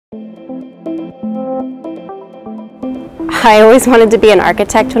I always wanted to be an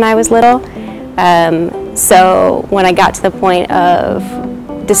architect when I was little. So when I got to the point of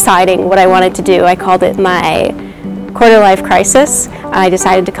deciding what I wanted to do, I called it my quarter-life crisis. I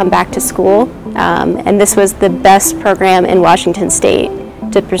decided to come back to school, and this was the best program in Washington State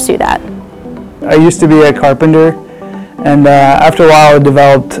to pursue that. I used to be a carpenter, and after a while I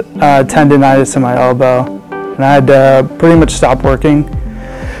developed tendonitis in my elbow, and I had to pretty much stop working.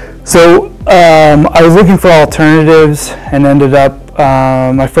 So I was looking for alternatives and ended up,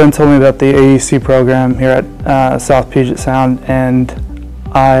 my friend told me about the AEC program here at South Puget Sound, and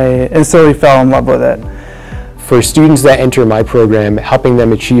I instantly fell in love with it. For students that enter my program, helping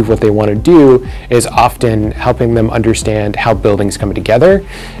them achieve what they want to do is often helping them understand how buildings come together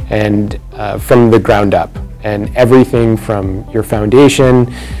and from the ground up. And everything from your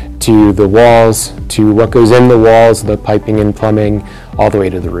foundation to the walls, to what goes in the walls, the piping and plumbing, all the way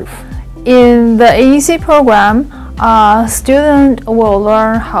to the roof. In the AEC program, a student will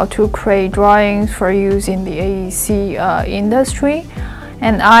learn how to create drawings for use in the AEC industry.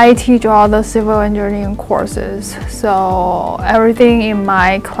 And I teach all the civil engineering courses, so everything in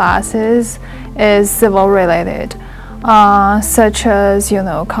my classes is civil related, such as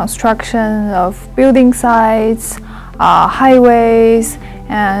construction of building sites, highways,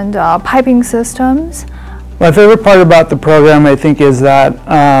 and piping systems. My favorite part about the program, I think, is that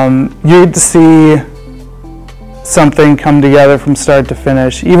you get to see something come together from start to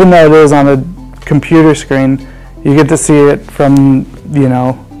finish. Even though it is on a computer screen, you get to see it from the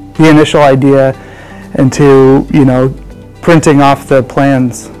initial idea into printing off the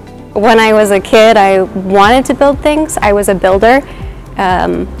plans. When I was a kid, I wanted to build things. I was a builder.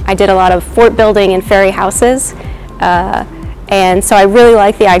 I did a lot of fort building and ferry houses, and so I really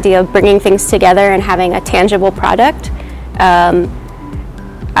like the idea of bringing things together and having a tangible product.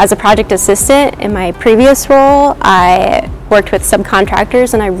 As a project assistant in my previous role, I worked with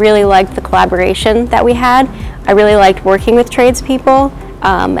subcontractors, and I really liked the collaboration that we had. I really liked working with tradespeople,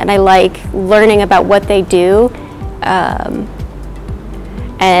 and I like learning about what they do.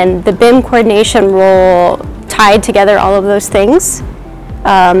 And the BIM coordination role tied together all of those things,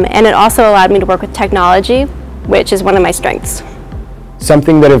 and it also allowed me to work with technology, which is one of my strengths.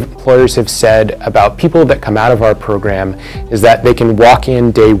 Something that employers have said about people that come out of our program is that they can walk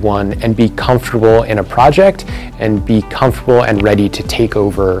in day one and be comfortable in a project and be comfortable and ready to take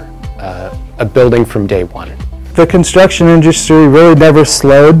over a building from day one. The construction industry really never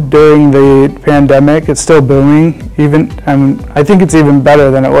slowed during the pandemic. It's still booming. I think it's even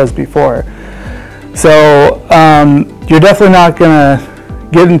better than it was before. So you're definitely not going to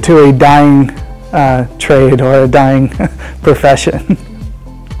get into a dying trade or a dying profession.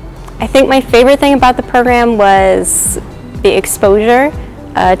 I think my favorite thing about the program was the exposure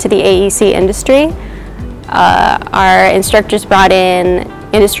to the AEC industry. Our instructors brought in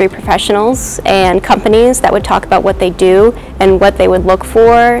industry professionals and companies that would talk about what they do and what they would look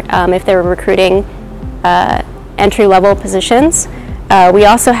for if they were recruiting entry-level positions. We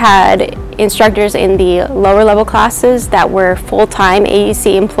also had instructors in the lower level classes that were full-time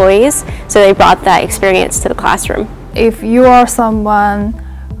AEC employees, so they brought that experience to the classroom. If you are someone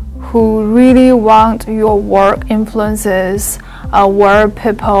who really want your work influences where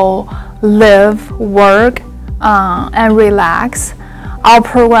people live, work, and relax, our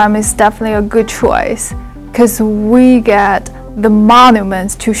program is definitely a good choice because we get the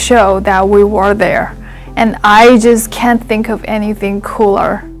monuments to show that we were there. And I just can't think of anything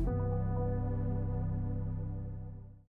cooler.